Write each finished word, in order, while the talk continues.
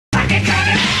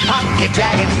Pocket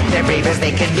dragons, they're brave as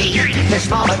they can be. They're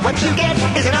small, but what you get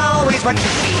isn't always what you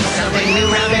see. Something new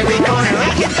around every corner,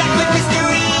 action-packed with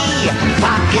mystery.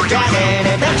 Pocket dragon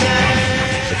adventure.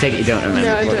 I take it you don't remember.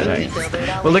 No, I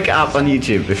don't. Well, look it up on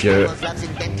YouTube if you're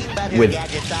with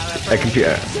a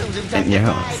computer in your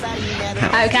house.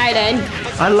 Okay then.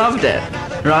 I loved it.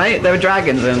 Right? There were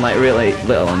dragons and like really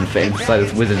little on the face, so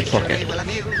this wizard's pocket.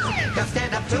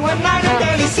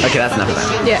 Okay, that's enough of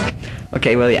that. Yeah.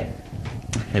 Okay, well, yeah.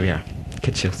 There we are.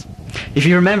 Kid shows. If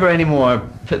you remember any more,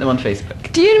 put them on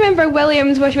Facebook. Do you remember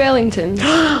Williams Bush Wellington?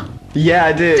 Yeah,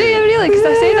 I do. Do you really? Because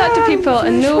I say that to people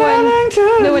and no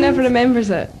one ever remembers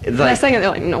it. It's And I like sing it, they're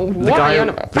like, no, what are you on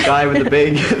about? the guy with the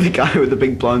big, the guy with the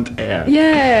big blonde hair.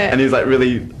 Yeah. And he's like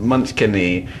really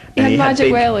munchkin-y. He had magic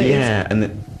big, wellies.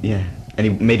 Yeah, and he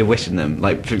made a wish in them.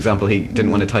 Like, for example, he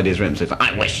didn't want to tidy his room, so he's like,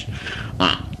 I wish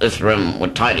this room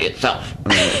would tidy itself.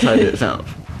 And then it tidied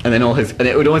itself. And then and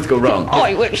it would always go wrong.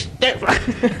 I wish.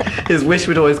 His wish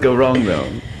would always go wrong, though.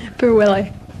 Poor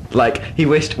Willie. Like, he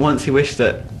wished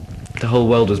that the whole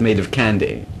world was made of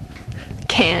candy.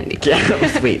 Candy.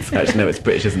 Yeah, sweets. Actually, no, it's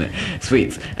British, isn't it?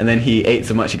 Sweets. And then he ate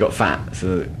so much he got fat.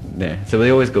 So they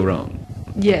always go wrong.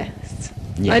 Yes.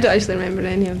 Yeah. I don't actually remember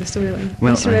any of the storyline.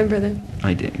 Well, I just remember them.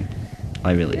 I do.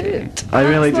 I really do. Good. I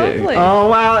really That's do. lovely. Oh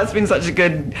wow, it's been such a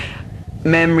good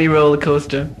memory roller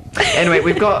coaster. Anyway,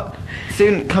 we've got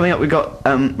soon coming up. We've got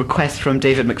requests from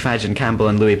David McFadden Campbell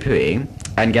and Louis Pooey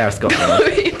and Gareth Scott.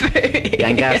 Louis Pooey. Yeah,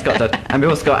 and Gareth Scott does. And we've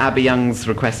also got Abby Young's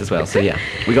request as well. So yeah,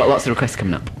 we got lots of requests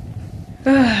coming up.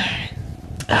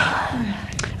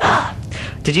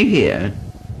 Did you hear?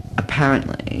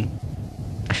 Apparently.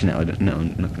 Actually, no, I don't. No, I'm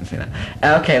not going to say that.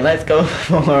 Okay, let's go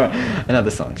for another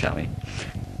song, shall we?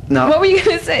 No. What were you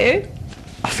going to say?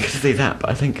 I was going to say that, but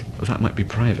I think that might be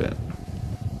private.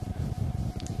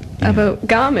 About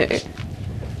Gamu?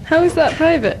 How is that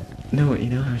private? No, you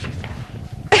know how she's...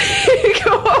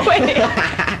 Go away!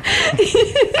 He's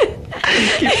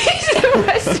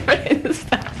whispering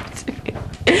stuff to me.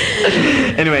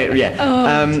 Anyway, yeah.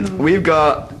 Oh, we've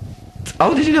got...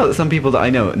 Oh, did you know that some people that I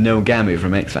know Gamu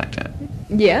from X Factor?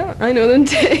 Yeah, I know them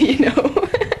too, you know.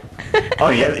 Oh,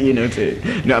 yeah, you know too.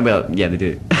 No, well, yeah, they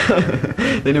do.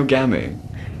 They know Gamu.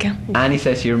 Gamu. Annie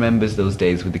says she remembers those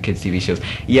days with the kids' TV shows.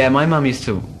 Yeah, my mum used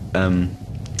to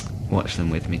watch them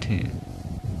with me too.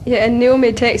 Yeah, and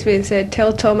Naomi texted me and said,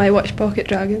 tell Tom I watch Pocket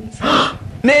Dragons.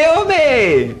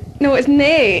 Naomi! No, it's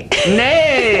Nay.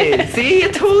 Nay! See, I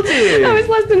told you! I was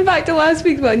listening back to last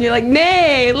week's one, you're like,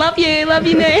 Nay, love you,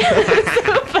 Nay. It's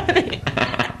so funny.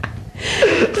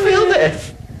 Feel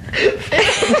this!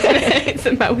 It's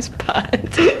a mouse pad.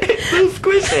 It's so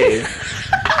squishy.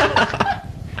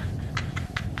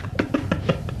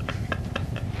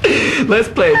 Let's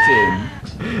play a tune.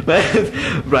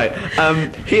 Right.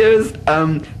 Here's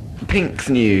Pink's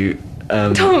new.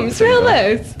 Tom, smell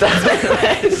this.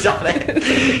 Shut it.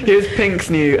 Here's Pink's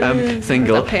new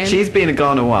single. She's been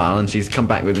gone a while and she's come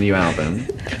back with a new album.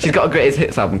 She's got a greatest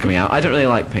hits album coming out. I don't really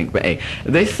like Pink, but hey,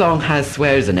 this song has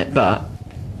swears in it. But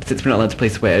since we're not allowed to play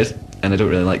swears, and I don't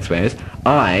really like swears,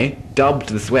 I dubbed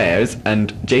the swears,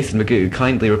 and Jason Magoo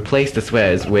kindly replaced the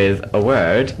swears with a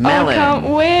word, melon. I can't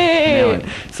wait. Melon.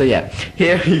 So yeah,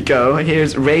 here you go.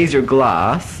 Here's Raise Your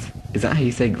Glass. Is that how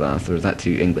you say glass, or is that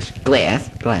too English? Glass.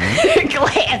 Glass,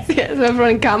 yes, everyone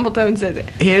in Campbelltown says it.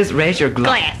 Here's Raise Your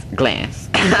Glass.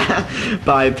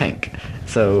 By Pink.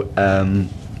 So,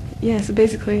 yeah, so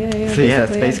basically, yeah. So yeah,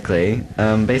 that's basically,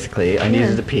 I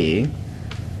needed to pee.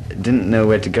 Didn't know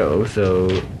where to go, so...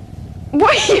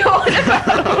 What are you on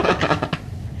about?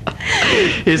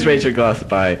 Here's Raise Your Glass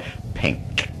by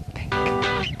Pink. We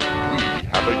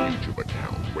have a YouTube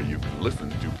account where you can listen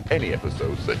to any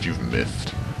episodes that you've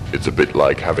missed. It's a bit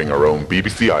like having our own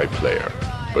BBC iPlayer,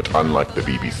 but unlike the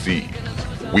BBC,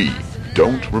 we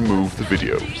don't remove the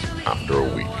videos after a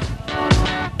week.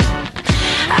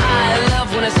 I love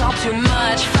when it's all too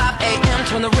much. 5 a.m.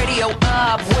 turn the radio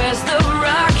up. Where's the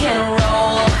rock and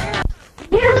roll?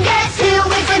 You guess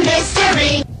who is a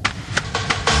mystery?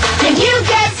 Can you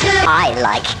guess who? I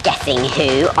like guessing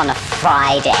who on a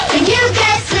Friday. Can you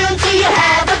guess who? Do you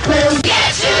have a clue?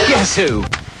 Guess who? Guess who?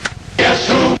 Guess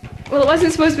who? Well, it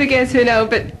wasn't supposed to be Guess Who now,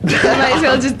 but I might as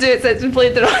well just do it since we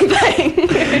played the wrong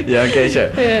thing. Yeah, okay, sure.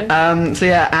 Yeah. So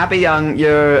yeah, Abby Young,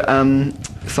 your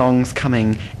song's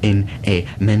coming in a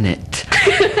minute.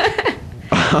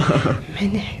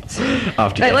 Minutes.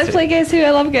 After Right, let's play Guess Who.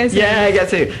 I love Guess Who. Yeah,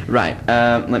 Guess Who. Right,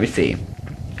 let me see.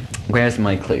 Where's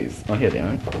my clues? Oh, here they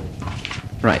are.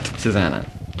 Right, Susanna.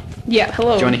 Yeah,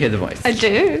 hello. Do you want to hear the voice? I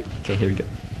do. Okay, here we go.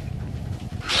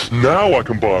 Now I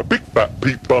can buy a big fat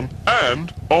peat bun,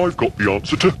 and I've got the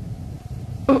answer to...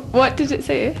 What did it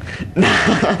say?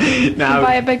 Now,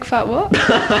 Buy a big fat what?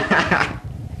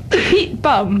 Pete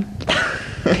bum.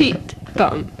 Pete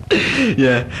bum.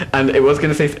 yeah, and it was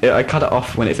going to say, I cut it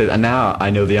off when it says, and now I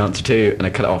know the answer too, and I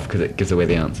cut it off because it gives away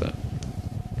the answer.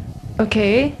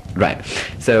 Okay. Right,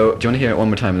 so do you want to hear it one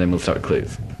more time and then we'll start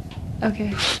clues?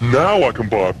 Okay. Now I can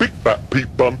buy a big fat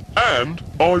peat bun, and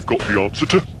I've got the answer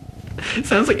to...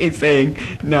 Sounds like he's saying,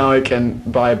 now I can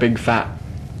buy a big fat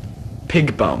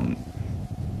pig bum.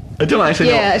 I don't actually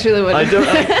know. Yeah, that's really what I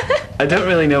don't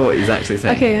really know what he's actually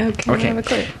saying. Okay, I have a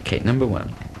clue. Okay, number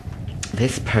one.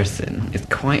 This person is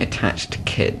quite attached to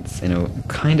kids in a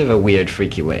kind of a weird,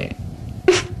 freaky way.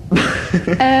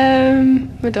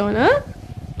 Madonna?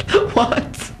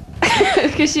 What?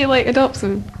 Because she like adopts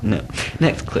them No.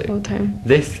 Next clue. all the time.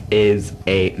 This is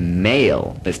a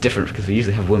male. It's different because we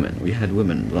usually have women. We had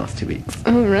women the last 2 weeks.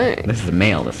 Oh right. This is a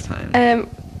male this time.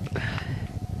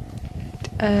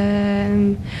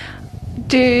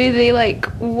 Do they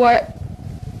like work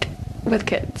with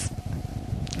kids?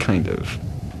 Kind of.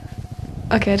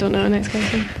 Okay, I don't know. Next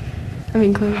question. I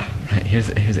mean, clue. Right, here's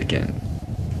it again.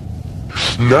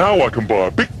 Now I can buy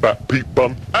a big fat peat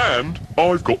bun, and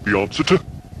I've got the answer to...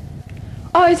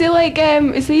 Oh, is it like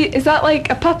is that like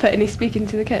a puppet and he's speaking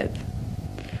to the kids?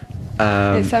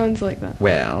 It sounds like that.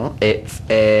 Well, it's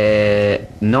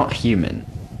not human.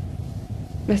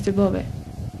 Mr. Blobby.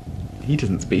 He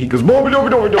doesn't speak. He goes, Bobby, Dobby,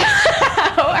 Dobby, Dobby.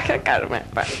 Oh, I can't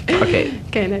remember. Okay.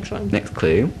 Okay, next one. Next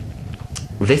clue.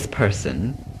 This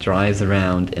person drives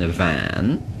around in a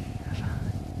van.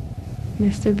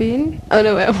 Mr. Bean? Oh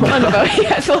no, wait, what about? He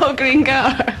has a little green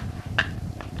car.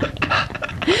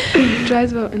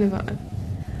 Drives about in a van.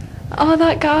 Oh,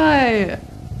 that guy.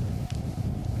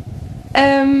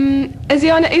 Is he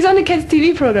on? He's on a kids'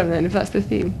 TV program then, if that's the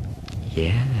theme.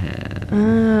 Yeah.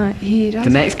 Ah, he. The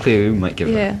next clue might give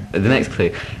Yeah. it. The next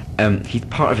clue. He's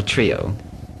part of a trio.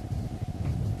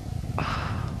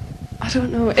 I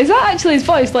don't know. Is that actually his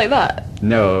voice like that?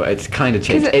 No, it's kind of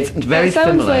changed. 'Cause It's very it sounds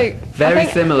similar. like- Very I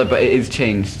think- similar, but it is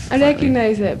changed. I slightly.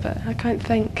 recognise it, but I can't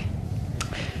think.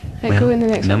 Right, Well, go in the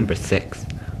next number 6.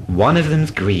 One of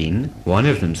them's green, one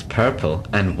of them's purple,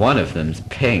 and one of them's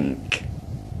pink.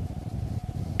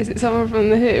 one. Is it someone from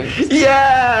the Hoobs?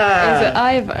 Yeah! Is it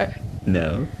Ivor?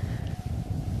 No.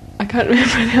 I can't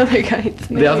remember the other guy's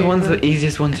name. The other one's the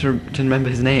easiest one to remember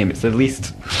his name. It's the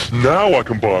least... Now I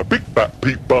can buy a big fat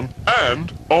peat bun,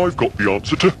 and I've got the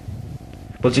answer to...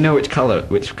 Well, do you know which colour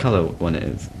one it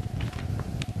is?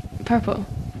 Purple.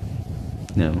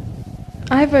 No.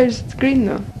 Ivor's green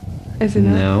though, isn't it?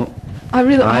 No. I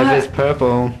really. Ivor's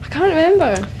purple. I can't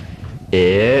remember.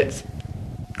 It's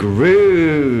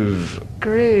Groove.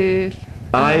 Groove.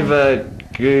 Ivor,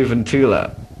 Groove and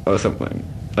Tula or something.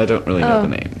 I don't really know Oh. the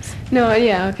names. No,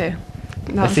 yeah, okay.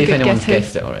 Let's That's see a if good anyone's guess who.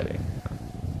 guessed it already.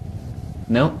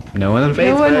 No? No one on Facebook?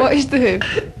 No one watched the Hoop.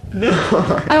 No.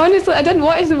 I didn't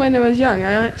watch them when I was young.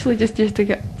 I actually just used to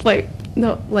get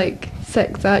not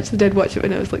 6. I actually did watch it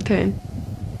when I was 10.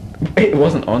 It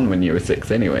wasn't on when you were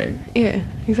 6 anyway. Yeah,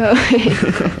 exactly.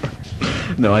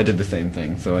 No, I did the same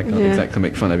thing, so I can't Yeah. exactly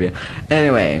make fun of you.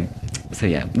 Anyway, so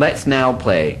yeah, let's now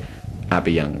play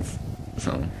Abby Young's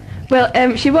song. Well,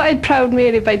 she wanted Proud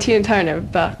Mary by Tina Turner,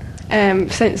 but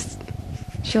since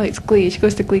she likes Glee, she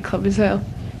goes to Glee Club as well.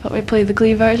 Thought we'd play the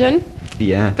Glee version.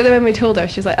 Yeah. But then when we told her,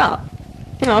 she was like, oh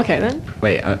okay then.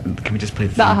 Wait, can we just play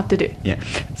the That I song? have to do. Yeah.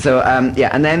 So, yeah,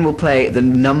 and then we'll play the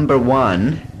number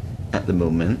 1 at the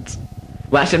moment.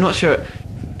 Well, actually, I'm not sure.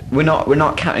 We're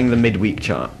not counting the midweek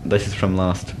chart. This is from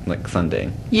last,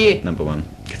 Sunday. Yeah. Number 1.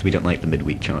 Because we don't like the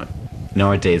midweek chart.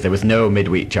 Nowadays, there was no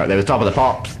midweek chart. There was Top of the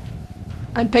Pops.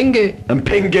 And Pingu. And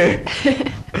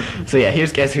Pingu. So yeah,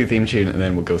 here's Guess Who theme tune, and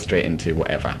then we'll go straight into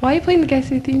whatever. Why are you playing the Guess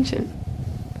Who theme tune?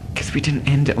 Because we didn't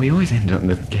end it. We always end it on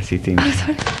the Guess Who theme. Oh,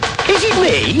 sorry. Is it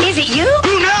me? Is it you?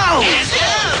 Who knows?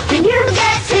 Can you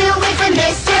guess who is a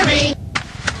mystery?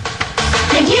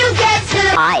 Can you guess who?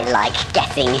 I like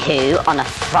guessing who on a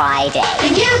Friday.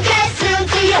 Can you guess who?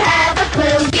 Do you have a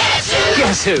clue? Guess who?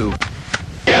 Guess who?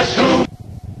 Guess who?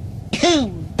 Who?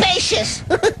 Bacious.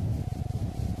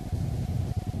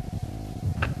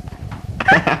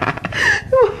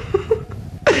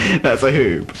 That's a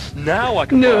hoop. Now I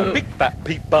can No. buy a big fat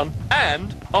peat bun,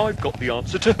 and I've got the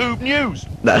answer to Hoop News.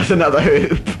 That's another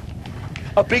hoop.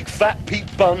 A big fat peat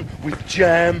bun with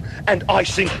jam and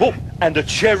icing, oh, and a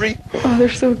cherry. Oh, they're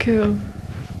so cool.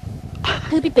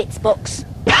 Hoobie Bits box.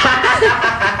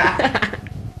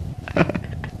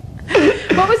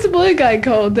 What was the blue guy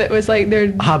called that was like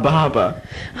their... Hubba hubba.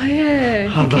 Oh yeah, he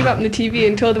Hubba. came up on the TV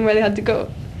and told them where they had to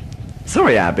go.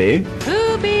 Sorry, Abby.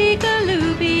 Hoobie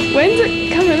galooby, When's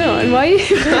it coming on? Why are you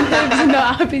doing Hoobs and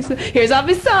not Abby's song? Here's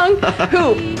Abby's song.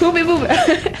 Hoobie boob.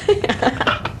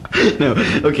 No.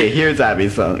 Okay, here's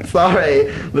Abby's song.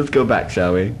 Sorry. Let's go back,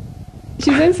 shall we?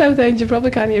 She's in Southend. You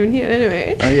probably can't even hear it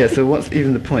anyway. Oh yeah. So what's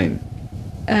even the point?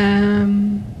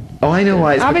 Oh, I know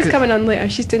why. It's Abby's because... coming on later.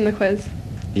 She's doing the quiz.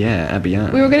 Yeah, Abby.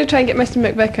 Yeah. We were going to try and get Mr.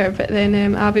 McVicker, but then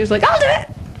Abby was like, "I'll do it."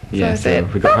 Yeah. So I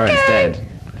said, we got her "Okay." instead.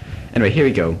 Anyway, here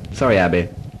we go. Sorry, Abby.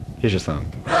 Here's your song.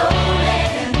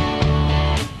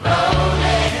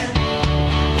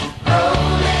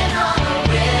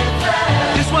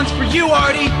 This one's for you,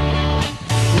 Artie.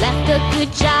 Left a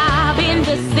good job in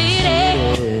the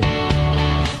city,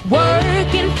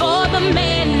 working for the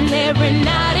men every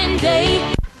night and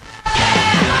day.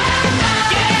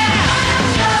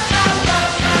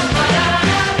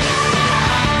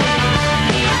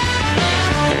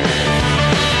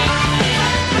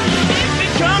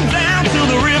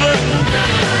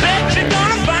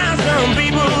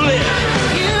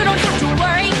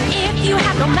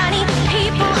 No money,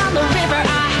 people on the river are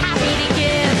happy to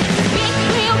give. Big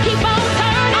wheel keep on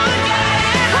turning,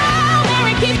 oh,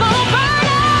 Mary keep on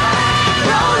burning.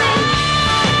 Rolling,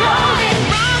 rolling,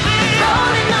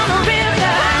 rolling on the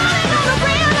river,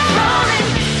 rolling,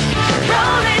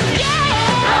 rolling,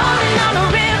 yeah, rolling on the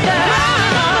river.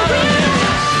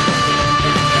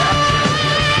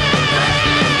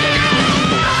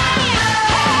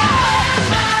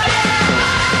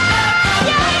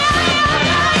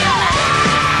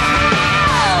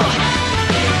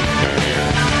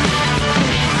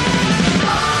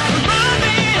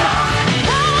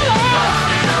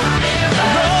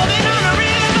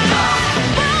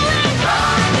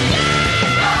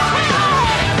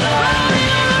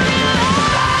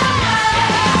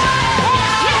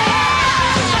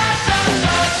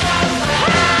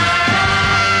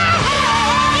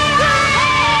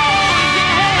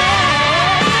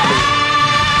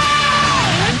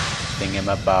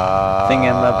 Thingamabob,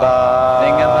 thingamabob,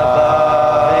 thingamabob,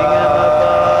 thingamabob.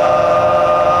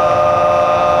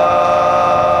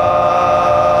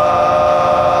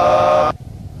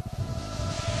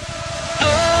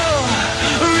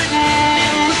 Oh, written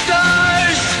in the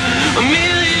stars, a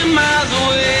million miles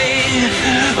away,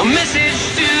 a message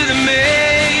to the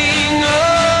main. Oh,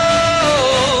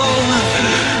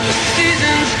 the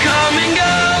seasons come and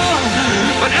go,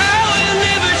 but I will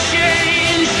never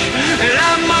change, and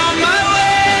I'm on my way.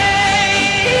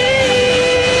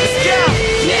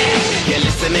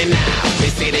 Now, they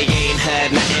say they ain't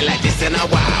heard nothing like this in a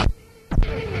while.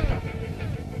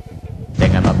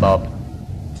 Thingamabob,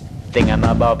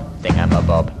 thingamabob,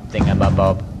 thingamabob,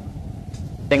 thingamabob,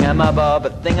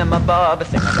 thingamabob, thingamabob,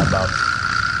 thingamabob,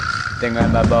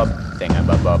 thingamabob,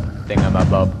 thingamabob,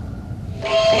 thingamabob,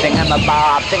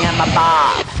 thingamabob,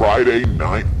 thingamabob. Friday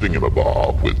Night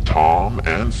Thingamabob with Tom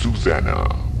and Susanna,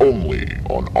 only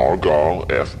on Argyle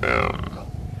FM.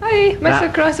 Hi,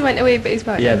 Mr. Cross went away, but he's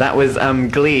back. Yeah, that was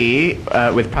Glee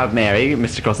with Proud Mary,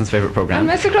 Mr. Crossan's favourite programme.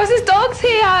 And Mr. Cross's dog's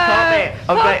here.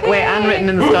 Okay, wait, and Written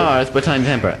in the Stars by Time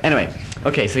Temper. Anyway,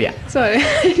 okay, so yeah. Sorry.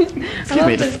 Excuse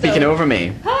me, just speaking over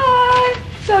me. Hi,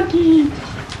 doggy.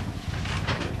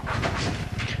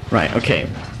 Right, okay.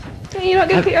 You're not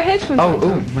going to put your headphones on?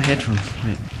 Oh, my headphones.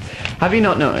 Right. Have you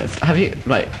not noticed?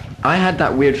 Right, I had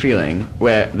that weird feeling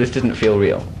where this didn't feel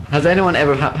real. Has anyone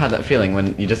ever had that feeling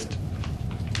when you just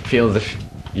feel as if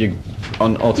you're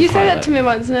on autopilot? You said that to me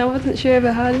once and I wasn't sure if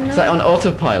I had or not. It's like on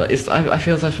autopilot. I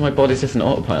feel as if my body's just an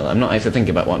autopilot. I'm not actually thinking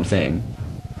about what I'm saying.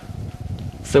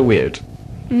 So weird.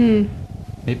 Maybe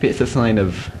it's a sign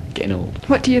of getting old.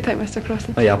 What do you think, Mr.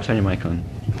 Crossan? Oh yeah, I'll turn your mic on.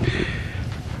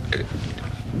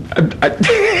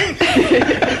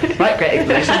 Right, great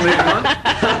explanation.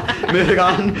 Moving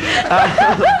on.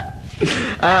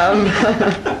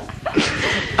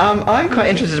 I'm quite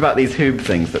interested about these Hoob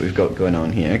things that we've got going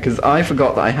on here, because I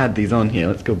forgot that I had these on here.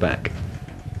 Let's go back.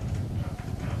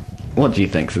 What do you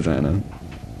think, Susanna?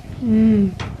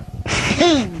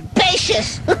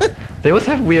 Spacious! They always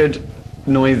have weird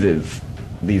noises,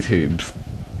 these Hoobs.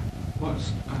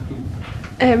 What's a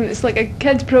Hoob? It's like a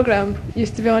kids programme.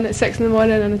 Used to be on at 6 in the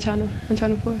morning on Channel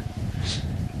 4.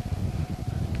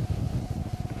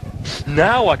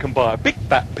 Now I can buy a big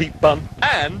fat peat bun,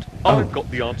 and I've got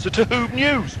the answer to Hoob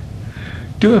News.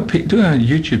 Do a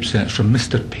YouTube search from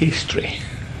Mr. Pastry.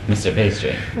 Mr.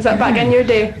 Pastry. Was that back in your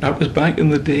day? That was back in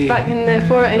the day. Back in the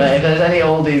 40s? Right, if there's any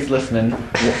oldies listening.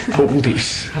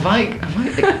 Oldies.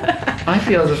 I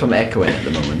feel as if I'm echoing at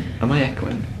the moment. Am I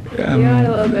echoing? You are a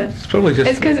little bit. It's probably just...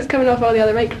 It's because it's coming off all the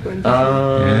other microphones.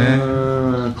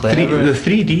 Yeah. Clever. The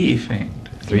 3D effect.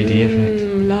 3D effect.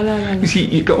 La la la. You see,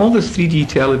 you've got all this 3D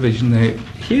television now.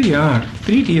 Here you are,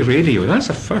 3D radio. That's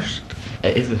a first.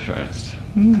 It is the first.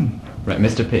 Hmm. Right,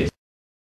 Mr. P.